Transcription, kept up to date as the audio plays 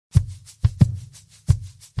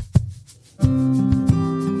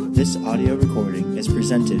This audio recording is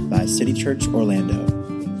presented by City Church Orlando.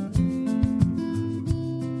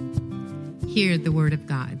 Hear the word of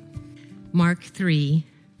God. Mark 3,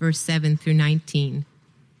 verse 7 through 19.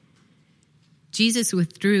 Jesus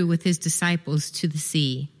withdrew with his disciples to the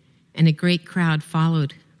sea, and a great crowd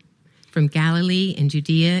followed from Galilee and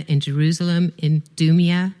Judea and Jerusalem and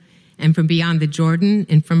Idumea, and from beyond the Jordan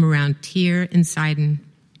and from around Tyre and Sidon.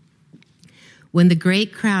 When the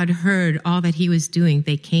great crowd heard all that he was doing,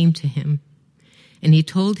 they came to him. And he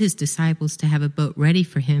told his disciples to have a boat ready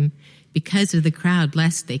for him because of the crowd,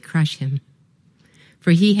 lest they crush him.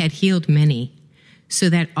 For he had healed many, so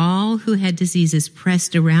that all who had diseases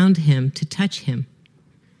pressed around him to touch him.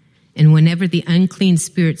 And whenever the unclean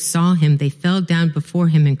spirits saw him, they fell down before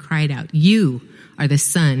him and cried out, "You are the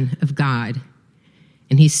Son of God."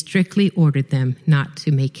 And he strictly ordered them not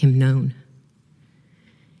to make him known.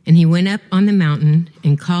 And he went up on the mountain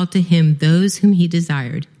and called to him those whom he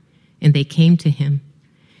desired, and they came to him.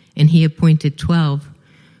 And he appointed 12,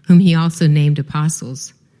 whom he also named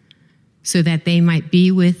apostles, so that they might be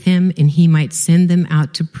with him and he might send them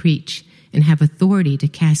out to preach and have authority to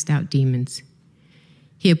cast out demons.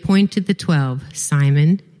 He appointed the 12,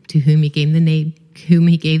 Simon, to whom he gave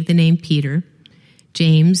the name Peter,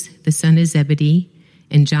 James, the son of Zebedee,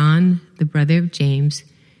 and John, the brother of James,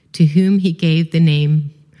 to whom he gave the name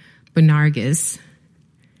Boanerges,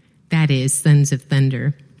 that is, sons of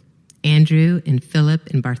thunder, Andrew and Philip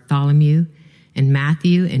and Bartholomew and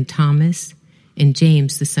Matthew and Thomas and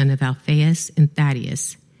James the son of Alphaeus and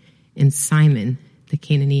Thaddeus and Simon the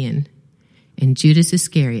Canaanian and Judas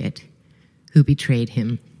Iscariot, who betrayed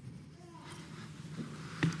him.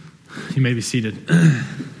 You may be seated.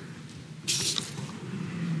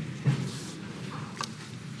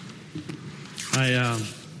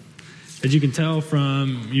 As you can tell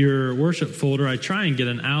from your worship folder, I try and get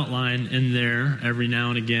an outline in there every now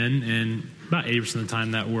and again, and about 80% of the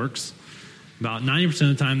time that works. About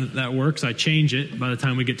 90% of the time that works, I change it by the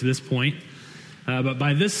time we get to this point. But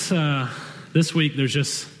by this week,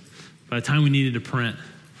 by the time we needed to print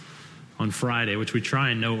on Friday, which we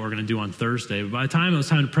try and know what we're going to do on Thursday, but by the time it was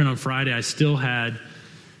time to print on Friday, I still had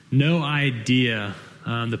no idea.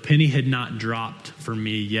 The penny had not dropped for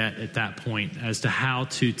me yet at that point as to how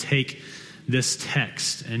to take this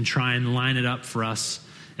text and try and line it up for us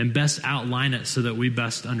and best outline it so that we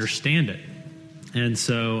best understand it. And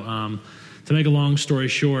so to make a long story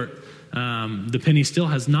short, the penny still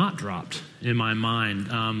has not dropped in my mind.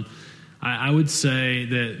 I would say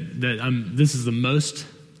that this is the most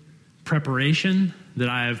preparation that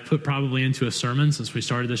I have put probably into a sermon since we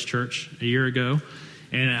started this church a year ago,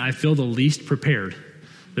 and I feel the least prepared.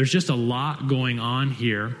 There's just a lot going on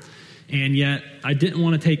here, and yet I didn't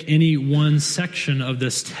want to take any one section of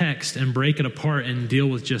this text and break it apart and deal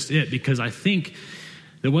with just it, because I think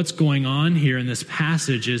that what's going on here in this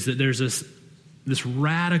passage is that there's this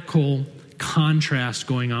radical contrast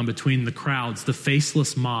going on between the crowds, the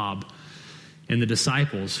faceless mob, and the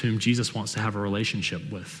disciples whom Jesus wants to have a relationship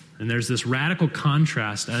with. And there's this radical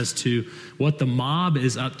contrast as to what the mob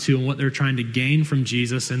is up to and what they're trying to gain from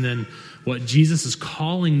Jesus, and then what Jesus is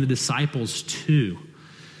calling the disciples to.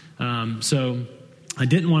 So I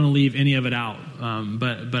didn't want to leave any of it out,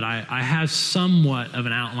 but I have somewhat of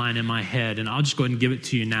an outline in my head, and I'll just go ahead and give it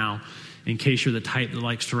to you now in case you're the type that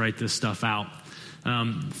likes to write this stuff out.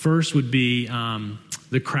 First would be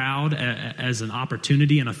the crowd as an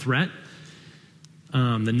opportunity and a threat.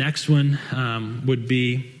 The next one would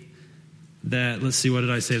be that, let's see, what did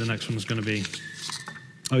I say the next one was going to be?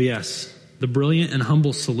 Oh, yes. The brilliant and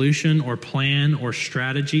humble solution or plan or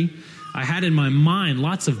strategy. I had in my mind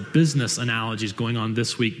lots of business analogies going on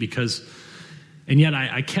this week and yet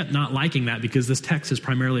I kept not liking that because this text is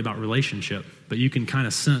primarily about relationship. But you can kind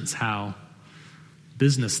of sense how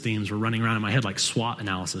business themes were running around in my head, like SWOT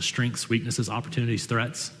analysis, strengths, weaknesses, opportunities,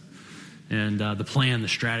 threats, and the plan, the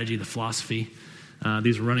strategy, the philosophy.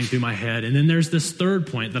 These were running through my head. And then there's this third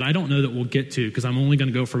point that I don't know that we'll get to because I'm only going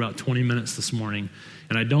to go for about 20 minutes this morning.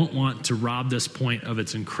 And I don't want to rob this point of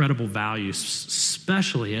its incredible value,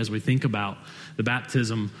 especially as we think about the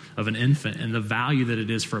baptism of an infant and the value that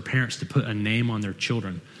it is for parents to put a name on their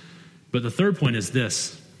children. But the third point is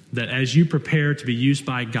this, that as you prepare to be used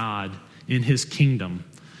by God in his kingdom,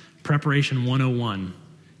 preparation 101,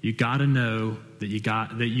 you got to know that you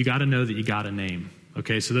got a name.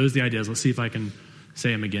 Okay, so those are the ideas. Let's see if I can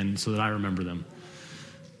say them again so that I remember them.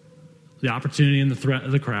 The opportunity and the threat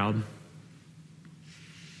of the crowd.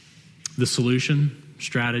 The solution,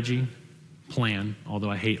 strategy, plan, although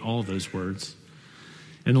I hate all of those words.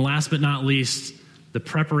 And the last but not least, the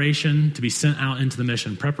preparation to be sent out into the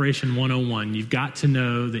mission. Preparation 101. You've got to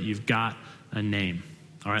know that you've got a name.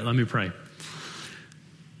 All right, let me pray.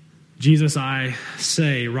 Jesus, I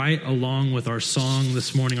say right along with our song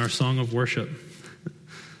this morning, our song of worship,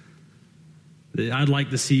 that I'd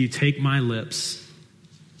like to see you take my lips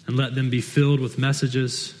and let them be filled with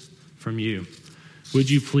messages from you.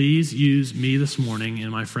 Would you please use me this morning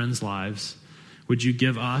in my friends' lives? Would you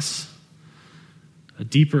give us a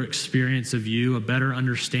deeper experience of you, a better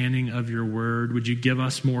understanding of your word? Would you give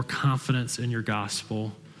us more confidence in your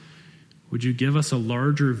gospel? Would you give us a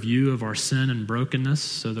larger view of our sin and brokenness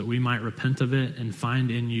so that we might repent of it and find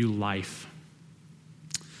in you life?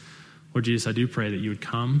 Lord Jesus, I do pray that you would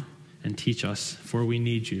come and teach us, for we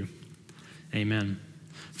need you. Amen.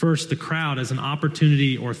 First, the crowd as an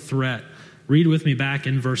opportunity or threat. Read with me back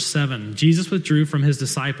in verse 7. Jesus withdrew from his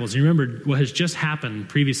disciples. You remember what has just happened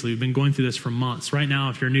previously. We've been going through this for months. Right now,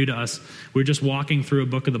 if you're new to us, we're just walking through a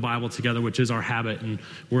book of the Bible together, which is our habit. And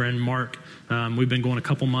we're in Mark. We've been going a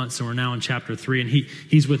couple months, and we're now in chapter 3. And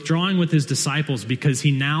he's withdrawing with his disciples because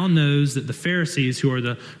he now knows that the Pharisees, who are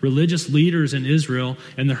the religious leaders in Israel,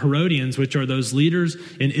 and the Herodians, which are those leaders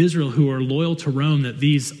in Israel who are loyal to Rome, that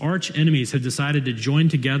these arch enemies have decided to join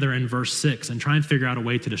together in verse 6 and try and figure out a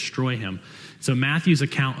way to destroy him. So Matthew's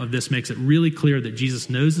account of this makes it really clear that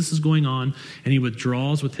Jesus knows this is going on, and he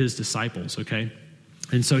withdraws with his disciples, okay?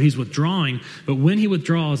 And so he's withdrawing, but when he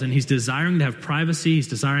withdraws and he's desiring to have privacy, he's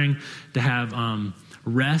desiring to have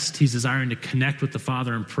rest, he's desiring to connect with the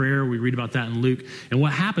Father in prayer. We read about that in Luke. And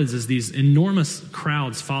what happens is these enormous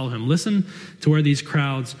crowds follow him. Listen to where these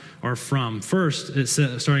crowds are from. First, it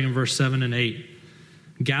says, starting in verse 7 and 8,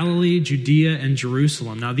 Galilee, Judea, and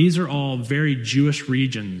Jerusalem. Now these are all very Jewish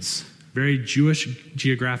regions, very Jewish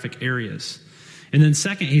geographic areas. And then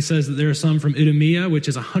second, he says that there are some from Idumea, which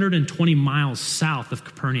is 120 miles south of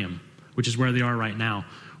Capernaum, which is where they are right now.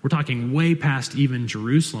 We're talking way past even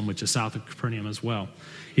Jerusalem, which is south of Capernaum as well.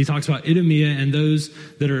 He talks about Idumea and those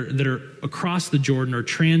that are across the Jordan or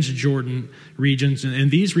trans-Jordan regions.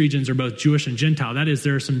 And these regions are both Jewish and Gentile. That is,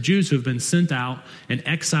 there are some Jews who have been sent out and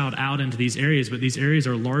exiled out into these areas, but these areas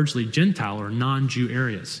are largely Gentile or non-Jew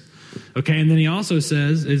areas. Okay, and then he also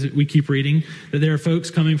says, as we keep reading, that there are folks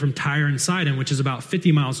coming from Tyre and Sidon, which is about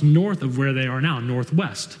 50 miles north of where they are now,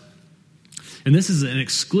 northwest. And this is an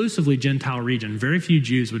exclusively Gentile region. Very few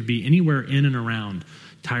Jews would be anywhere in and around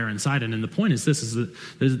Tyre and Sidon. And the point is this, is that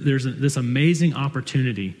there's this amazing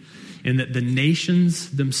opportunity in that the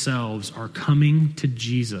nations themselves are coming to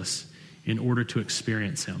Jesus in order to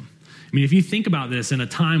experience him. I mean, if you think about this in a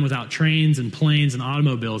time without trains and planes and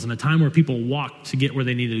automobiles, in a time where people walked to get where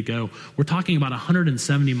they needed to go, we're talking about a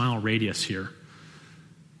 170-mile radius here.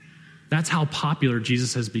 That's how popular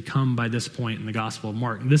Jesus has become by this point in the Gospel of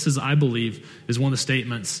Mark. This is, I believe, is one of the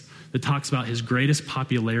statements that talks about his greatest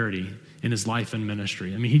popularity in his life and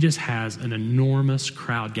ministry. I mean, he just has an enormous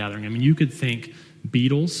crowd gathering. I mean, you could think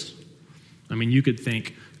Beatles. I mean, you could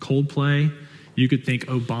think Coldplay. You could think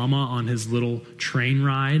Obama on his little train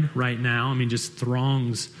ride right now. I mean, just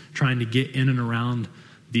throngs trying to get in and around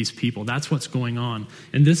these people. That's what's going on.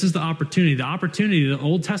 And this is the opportunity. The opportunity, the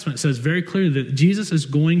Old Testament says very clearly that Jesus is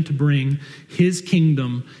going to bring his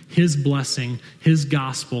kingdom, his blessing, his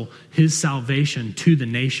gospel, his salvation to the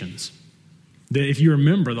nations. That if you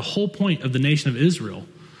remember, the whole point of the nation of Israel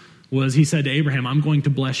was he said to Abraham, I'm going to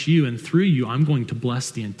bless you, and through you, I'm going to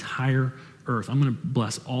bless the entire earth. I'm going to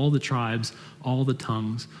bless all the tribes, all the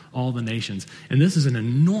tongues, all the nations. And this is an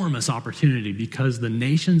enormous opportunity because the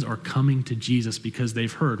nations are coming to Jesus because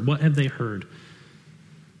they've heard. What have they heard?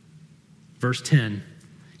 Verse 10,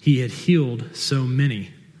 he had healed so many.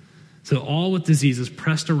 So all with diseases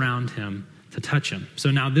pressed around him to touch him. So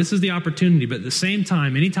now this is the opportunity, but at the same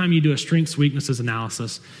time, anytime you do a strengths, weaknesses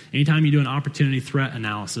analysis, anytime you do an opportunity threat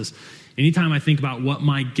analysis, anytime I think about what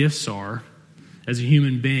my gifts are, as a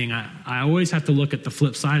human being, I always have to look at the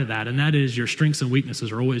flip side of that, and that is your strengths and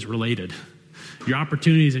weaknesses are always related. Your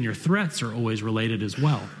opportunities and your threats are always related as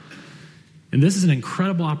well. And this is an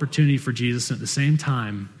incredible opportunity for Jesus. At the same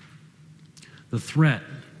time, the threat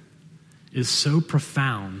is so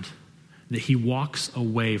profound that he walks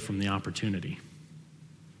away from the opportunity.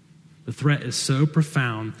 The threat is so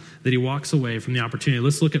profound that he walks away from the opportunity.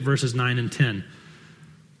 Let's look at verses 9 and 10.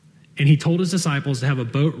 And he told his disciples to have a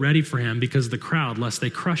boat ready for him because of the crowd, lest they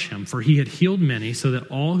crush him. For he had healed many, so that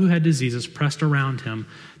all who had diseases pressed around him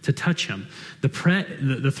to touch him. The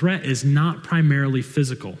threat is not primarily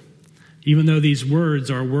physical. Even though these words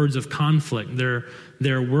are words of conflict,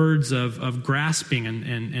 they're words of grasping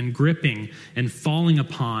and gripping and falling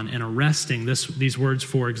upon and arresting. These words,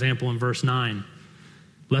 for example, in verse 9,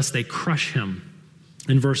 lest they crush him.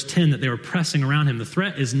 in verse 10 that they were pressing around him. The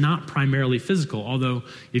threat is not primarily physical, although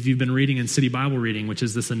if you've been reading in City Bible Reading, which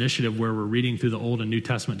is this initiative where we're reading through the Old and New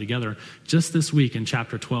Testament together, just this week in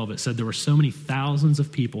chapter 12, it said there were so many thousands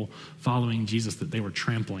of people following Jesus that they were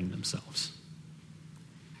trampling themselves.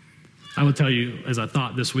 I will tell you, as I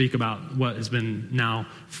thought this week about what has been now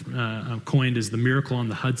coined as the miracle on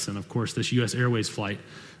the Hudson, of course, this U.S. Airways flight,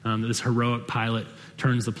 this heroic pilot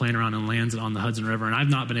turns the plane around and lands it on the Hudson River. And I've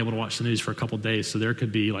not been able to watch the news for a couple of days, so there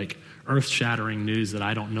could be like earth-shattering news that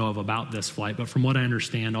I don't know of about this flight. But from what I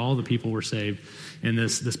understand, all the people were saved, and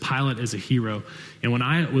this pilot is a hero. And when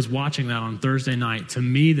I was watching that on Thursday night, to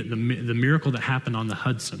me, that the miracle that happened on the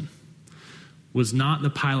Hudson was not the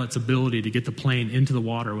pilot's ability to get the plane into the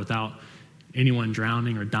water without anyone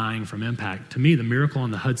drowning or dying from impact. To me, the miracle on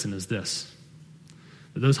the Hudson is this: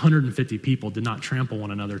 that those 150 people did not trample one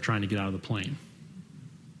another trying to get out of the plane.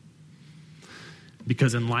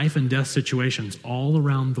 Because in life and death situations all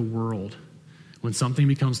around the world, when something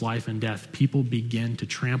becomes life and death, people begin to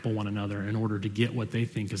trample one another in order to get what they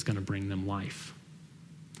think is going to bring them life.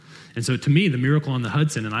 And so to me, the miracle on the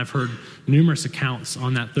Hudson, and I've heard numerous accounts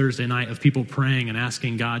on that Thursday night of people praying and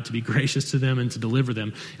asking God to be gracious to them and to deliver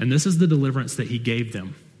them. And this is the deliverance that he gave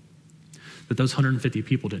them: that those 150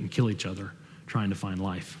 people didn't kill each other trying to find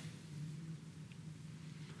life.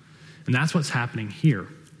 And that's what's happening here.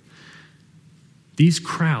 These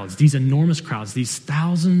crowds, these enormous crowds, these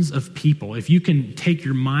thousands of people, if you can take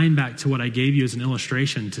your mind back to what I gave you as an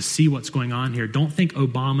illustration to see what's going on here, don't think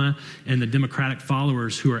Obama and the Democratic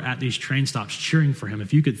followers who are at these train stops cheering for him.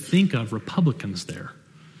 If you could think of Republicans there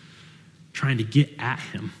trying to get at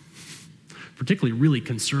him, particularly really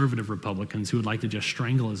conservative Republicans who would like to just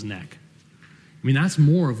strangle his neck. I mean, that's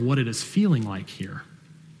more of what it is feeling like here.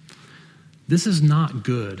 This is not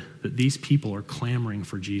good that these people are clamoring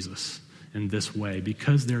for Jesus in this way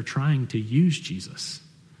because they're trying to use Jesus.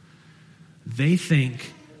 They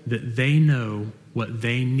think that they know what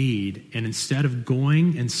they need, and instead of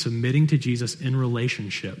going and submitting to Jesus in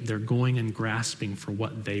relationship, they're going and grasping for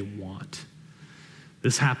what they want.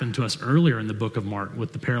 This happened to us earlier in the book of Mark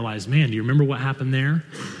with the paralyzed man. Do you remember what happened there?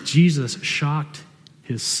 Jesus shocked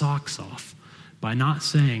his socks off by not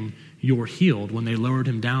saying, "You're healed," when they lowered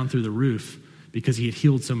him down through the roof because he had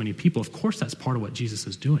healed so many people. Of course, that's part of what Jesus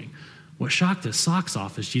is doing. What shocked his socks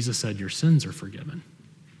off is Jesus said, "Your sins are forgiven."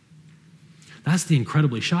 That's the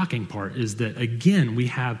incredibly shocking part, is that, again, we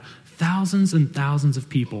have thousands and thousands of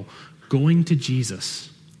people going to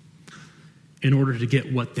Jesus in order to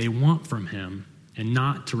get what they want from him and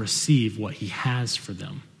not to receive what he has for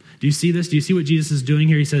them. Do you see this? Do you see what Jesus is doing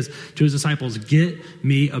here? He says to his disciples, "Get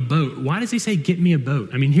me a boat." Why does he say, "Get me a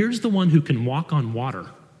boat"? I mean, here's the one who can walk on water.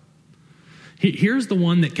 Here's the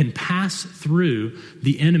one that can pass through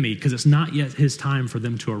the enemy because it's not yet his time for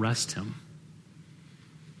them to arrest him.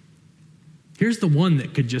 Here's the one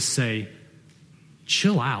that could just say,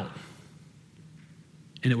 "Chill out,"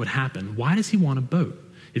 and it would happen. Why does he want a boat?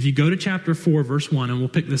 If you go to chapter 4, verse 1, and we'll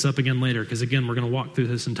pick this up again later because, again, we're going to walk through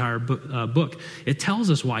this entire book. It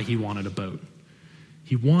tells us why he wanted a boat.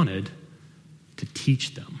 He wanted to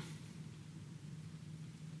teach them.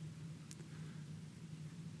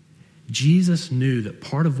 Jesus knew that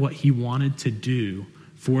part of what he wanted to do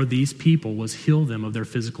for these people was heal them of their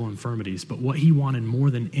physical infirmities. But what he wanted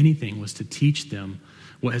more than anything was to teach them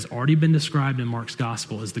what has already been described in Mark's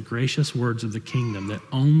gospel as the gracious words of the kingdom, that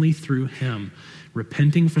only through him,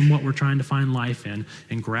 repenting from what we're trying to find life in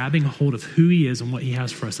and grabbing a hold of who he is and what he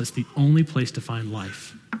has for us, that's the only place to find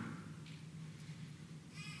life.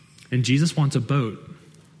 And Jesus wants a boat,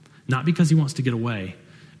 not because he wants to get away,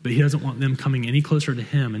 but he doesn't want them coming any closer to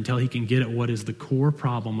him until he can get at what is the core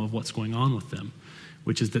problem of what's going on with them,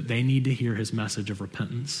 which is that they need to hear his message of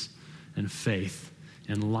repentance and faith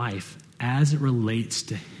and life as it relates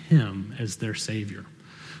to him as their Savior.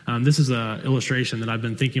 This is an illustration that I've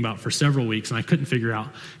been thinking about for several weeks, and I couldn't figure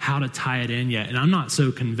out how to tie it in yet. And I'm not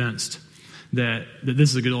so convinced that this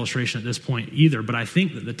is a good illustration at this point either, but I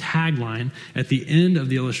think that the tagline at the end of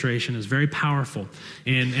the illustration is very powerful.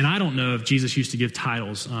 And I don't know if Jesus used to give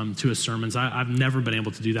titles to his sermons. I've never been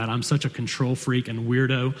able to do that. I'm such a control freak and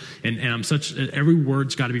weirdo, and I'm such, every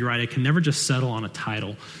word's got to be right. I can never just settle on a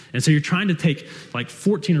title. And so you're trying to take like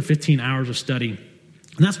 14 or 15 hours of study.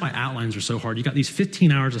 And that's why outlines are so hard. You got these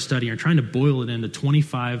 15 hours of study, and you're trying to boil it into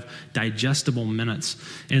 25 digestible minutes.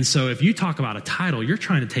 And so if you talk about a title, you're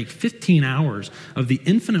trying to take 15 hours of the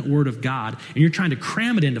infinite word of God, and you're trying to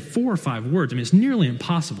cram it into 4 or 5 words. I mean, it's nearly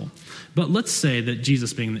impossible. But let's say that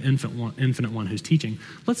Jesus, being the infinite one who's teaching,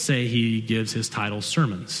 let's say he gives his title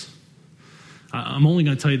sermons. I'm only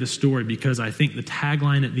going to tell you this story because I think the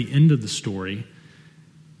tagline at the end of the story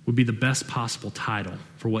would be the best possible title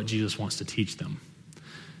for what Jesus wants to teach them.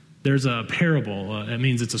 There's a parable. It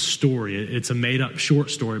means it's a story. It's a made-up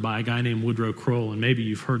short story by a guy named Woodrow Kroll, and maybe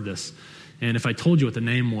you've heard this. And if I told you what the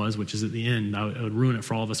name was, which is at the end, I would ruin it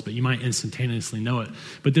for all of us, but you might instantaneously know it.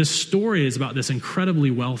 But this story is about this incredibly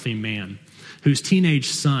wealthy man whose teenage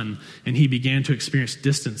son, and he began to experience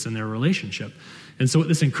distance in their relationship. And so what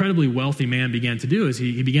this incredibly wealthy man began to do is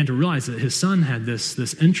he began to realize that his son had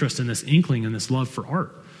this interest and this inkling and this love for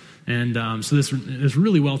art. And so this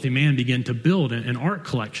really wealthy man began to build an art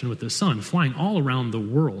collection with his son, flying all around the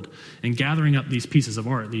world and gathering up these pieces of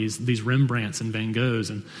art, these Rembrandts and Van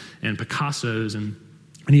Goghs and Picassos. And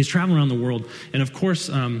he's traveling around the world. And of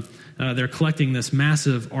course, they're collecting this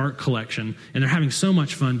massive art collection, and they're having so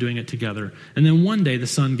much fun doing it together. And then one day the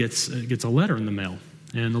son gets a letter in the mail.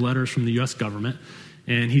 And the letter is from the U.S. government,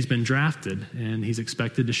 and he's been drafted, and he's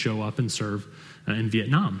expected to show up and serve in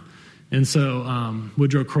Vietnam. And so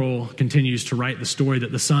Woodrow Kroll continues to write the story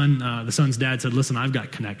that the son's dad said, listen, I've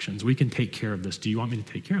got connections. We can take care of this. Do you want me to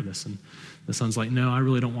take care of this? And the son's like, no, I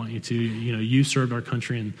really don't want you to. You know, you served our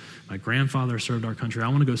country, and my grandfather served our country. I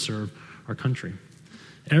want to go serve our country.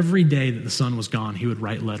 Every day that the son was gone, he would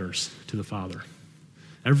write letters to the father.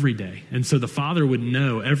 Every day. And so the father would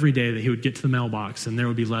know every day that he would get to the mailbox and there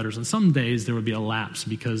would be letters. And some days there would be a lapse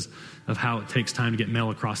because of how it takes time to get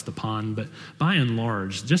mail across the pond. But by and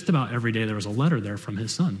large, just about every day there was a letter there from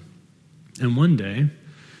his son. And one day,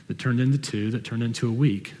 that turned into 2, that turned into a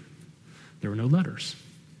week, there were no letters.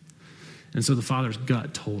 And so the father's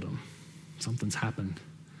gut told him, something's happened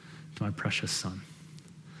to my precious son.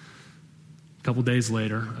 A couple days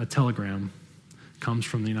later, a telegram comes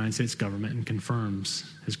from the United States government and confirms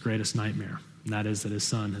his greatest nightmare, and that is that his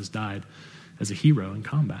son has died as a hero in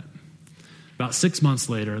combat. About 6 months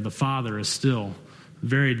later, the father is still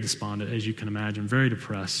very despondent, as you can imagine, very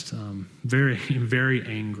depressed, very, very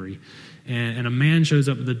angry. And a man shows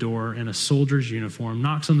up at the door in a soldier's uniform,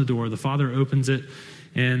 knocks on the door. The father opens it,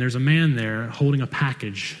 and there's a man there holding a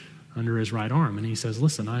package under his right arm. And he says,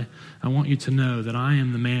 listen, I want you to know that I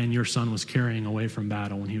am the man your son was carrying away from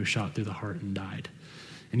battle when he was shot through the heart and died.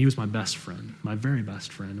 And he was my best friend, my very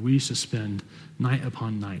best friend. We used to spend night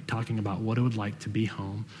upon night talking about what it would like to be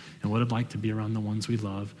home and what it would like to be around the ones we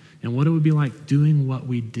love and what it would be like doing what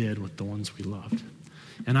we did with the ones we loved.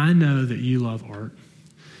 And I know that you love art,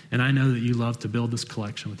 and I know that you love to build this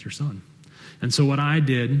collection with your son. And so what I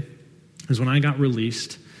did is when I got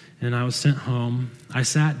released and I was sent home, I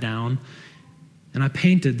sat down and I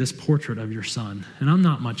painted this portrait of your son. And I'm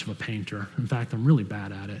not much of a painter. In fact, I'm really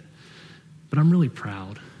bad at it. But I'm really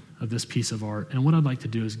proud of this piece of art. And what I'd like to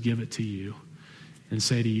do is give it to you and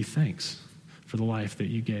say to you, thanks for the life that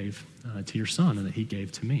you gave to your son and that he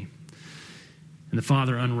gave to me. And the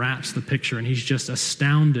father unwraps the picture, and he's just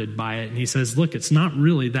astounded by it. And he says, look, it's not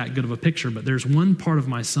really that good of a picture, but there's one part of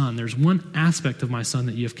my son, there's one aspect of my son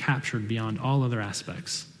that you have captured beyond all other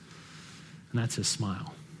aspects. And that's his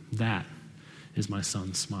smile. That is my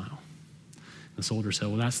son's smile. The soldier said,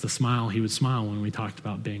 well, that's the smile he would smile when we talked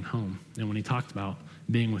about being home and when he talked about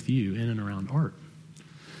being with you in and around art.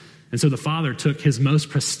 And so the father took his most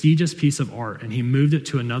prestigious piece of art and he moved it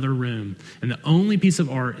to another room. And the only piece of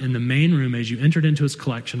art in the main room as you entered into his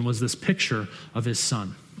collection was this picture of his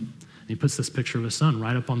son. And he puts this picture of his son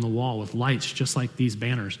right up on the wall with lights, just like these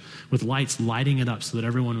banners, with lights lighting it up so that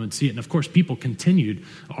everyone would see it. And of course, people continued,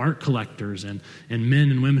 art collectors and men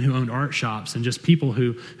and women who owned art shops and just people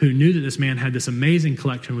who knew that this man had this amazing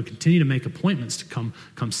collection would continue to make appointments to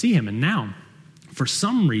come see him. And now, for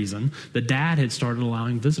some reason, the dad had started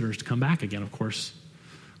allowing visitors to come back again. Of course,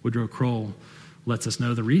 Woodrow Kroll lets us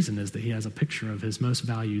know the reason is that he has a picture of his most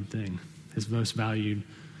valued thing, his most valued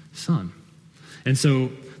son. And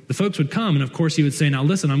so the folks would come, and of course he would say, now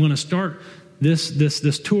listen, I'm going to start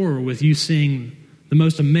this tour with you seeing the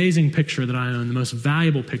most amazing picture that I own, the most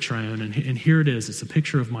valuable picture I own, and here it is. It's a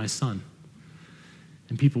picture of my son.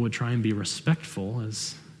 And people would try and be respectful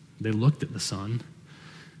as they looked at the son.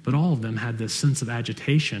 But all of them had this sense of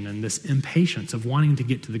agitation and this impatience of wanting to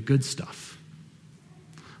get to the good stuff,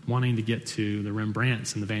 wanting to get to the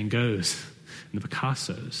Rembrandts and the Van Goghs and the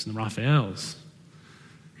Picassos and the Raphaels.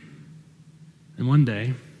 And one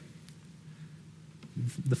day,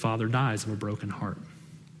 the father dies of a broken heart.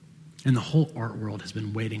 And the whole art world has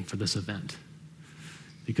been waiting for this event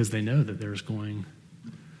because they know that there's going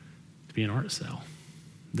to be an art sale.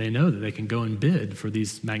 They know that they can go and bid for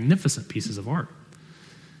these magnificent pieces of art.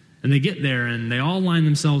 And they get there and they all line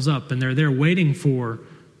themselves up and they're there waiting for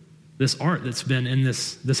this art that's been in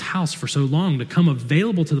this house for so long to come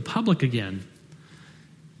available to the public again.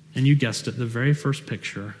 And you guessed it, the very first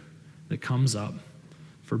picture that comes up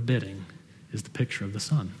for bidding is the picture of the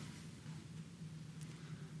Son.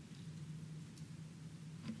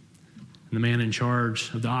 And the man in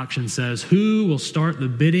charge of the auction says, "Who will start the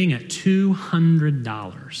bidding at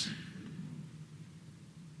 $200?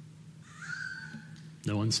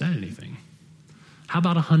 No one said anything. How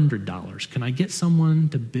about $100? Can I get someone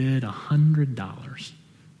to bid $100?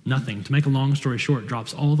 Nothing. To make a long story short, it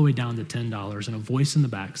drops all the way down to $10, and a voice in the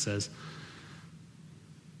back says,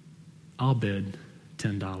 "I'll bid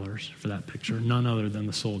 $10 for that picture," none other than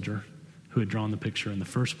the soldier who had drawn the picture in the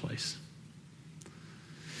first place.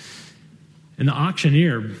 And the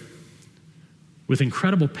auctioneer, with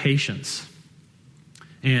incredible patience,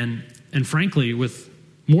 and frankly, with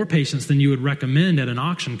more patience than you would recommend at an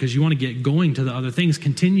auction because you want to get going to the other things,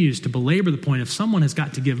 continues to belabor the point of someone has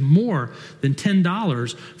got to give more than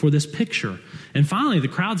 $10 for this picture. And finally, the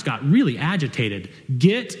crowds got really agitated.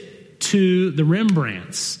 Get to the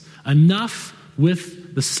Rembrandts. Enough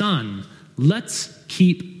with the Son. Let's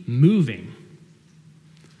keep moving.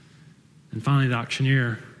 And finally, the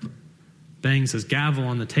auctioneer bangs his gavel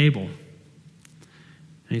on the table.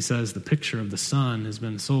 And he says, "The picture of the Son has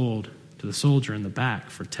been sold to the soldier in the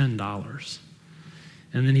back for $10.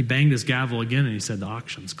 And then he banged his gavel again and he said, "The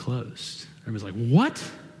auction's closed." Everybody's like,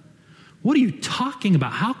 "What? What are you talking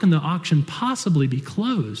about? How can the auction possibly be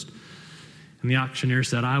closed?" And the auctioneer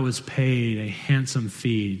said, "I was paid a handsome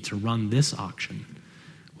fee to run this auction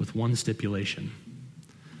with one stipulation,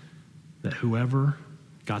 that whoever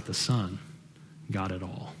got the Son got it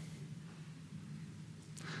all."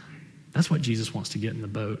 That's what Jesus wants to get in the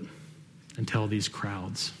boat and tell these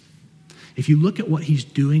crowds. If you look at what he's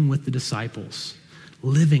doing with the disciples,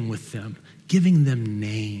 living with them, giving them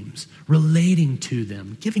names, relating to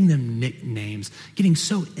them, giving them nicknames, getting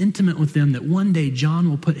so intimate with them that one day John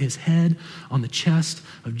will put his head on the chest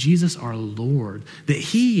of Jesus our Lord, that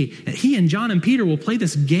he and John and Peter will play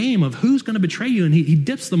this game of who's going to betray you, and he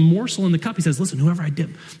dips the morsel in the cup. He says, "Listen, whoever I dip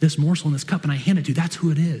this morsel in this cup and I hand it to, that's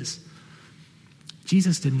who it is."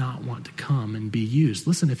 Jesus did not want to come and be used.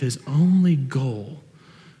 Listen, if his only goal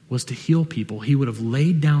was to heal people, he would have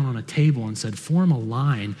laid down on a table and said, "Form a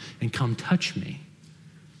line and come touch me,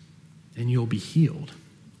 and you'll be healed."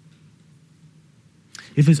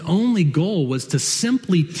 If his only goal was to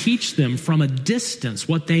simply teach them from a distance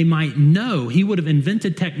what they might know, he would have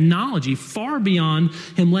invented technology far beyond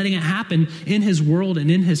him letting it happen in his world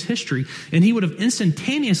and in his history. And he would have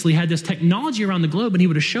instantaneously had this technology around the globe, and he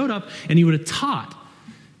would have showed up and he would have taught.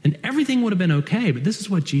 And everything would have been okay, but this is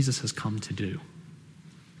what Jesus has come to do.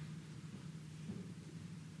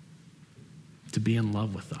 To be in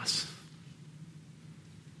love with us.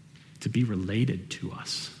 To be related to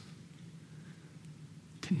us.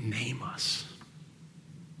 To name us.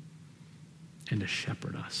 And to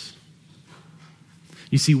shepherd us.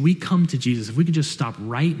 You see, we come to Jesus. If we could just stop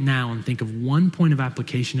right now and think of one point of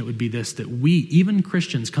application, it would be this, that we, even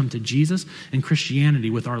Christians, come to Jesus and Christianity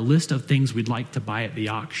with our list of things we'd like to buy at the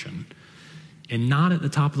auction. And not at the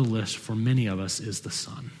top of the list for many of us is the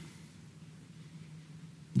Son.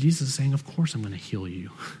 Jesus is saying, of course I'm going to heal you.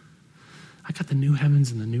 I got the new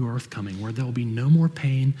heavens and the new earth coming where there will be no more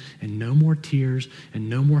pain and no more tears and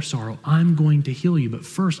no more sorrow. I'm going to heal you. But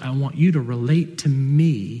first, I want you to relate to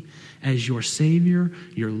me as your Savior,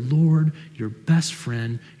 your Lord, your best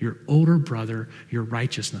friend, your older brother, your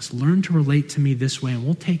righteousness. Learn to relate to me this way, and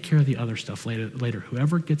we'll take care of the other stuff later.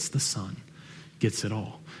 Whoever gets the Son gets it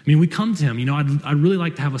all. I mean, we come to him. You know, I'd really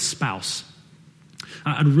like to have a spouse.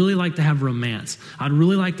 I'd really like to have romance. I'd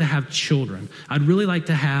really like to have children. I'd really like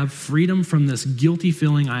to have freedom from this guilty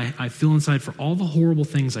feeling I feel inside for all the horrible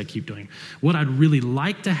things I keep doing. What I'd really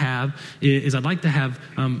like to have is I'd like to have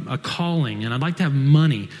a calling, and I'd like to have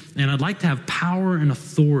money, and I'd like to have power and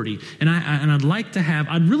authority, and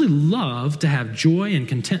I'd really love to have joy and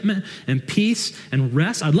contentment and peace and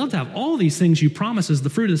rest. I'd love to have all these things you promise as the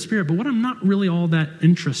fruit of the Spirit, but what I'm not really all that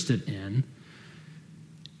interested in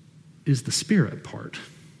is the Spirit part.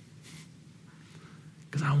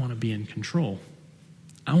 Because I want to be in control.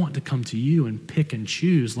 I want to come to you and pick and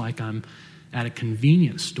choose like I'm at a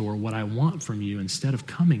convenience store what I want from you instead of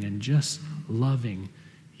coming and just loving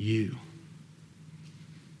you.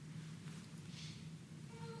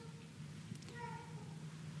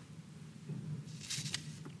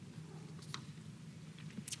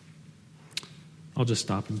 I'll just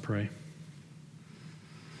stop and pray.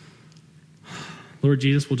 Lord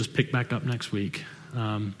Jesus, we'll just pick back up next week.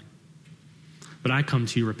 But I come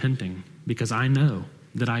to you repenting because I know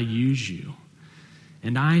that I use you.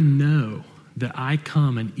 And I know that I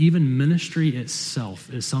come, and even ministry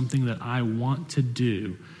itself is something that I want to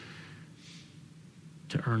do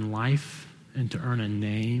to earn life and to earn a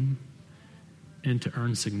name and to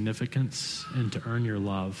earn significance and to earn your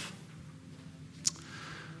love.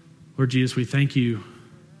 Lord Jesus, we thank you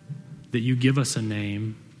that you give us a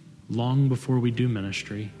name long before we do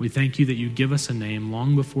ministry. We thank you that you give us a name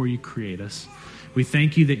long before you create us. We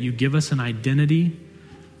thank you that you give us an identity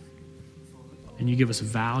and you give us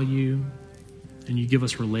value and you give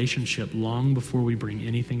us relationship long before we bring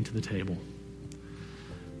anything to the table.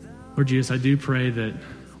 Lord Jesus, I do pray that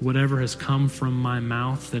whatever has come from my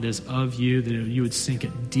mouth that is of you, that you would sink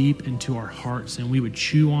it deep into our hearts and we would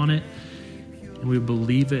chew on it and we would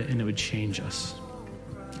believe it and it would change us.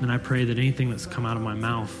 And I pray that anything that's come out of my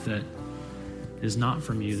mouth that is not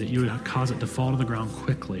from you, that you would cause it to fall to the ground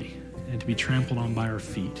quickly and to be trampled on by our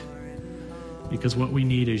feet. Because what we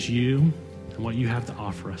need is you and what you have to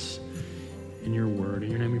offer us in your word. In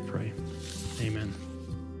your name we pray. Amen.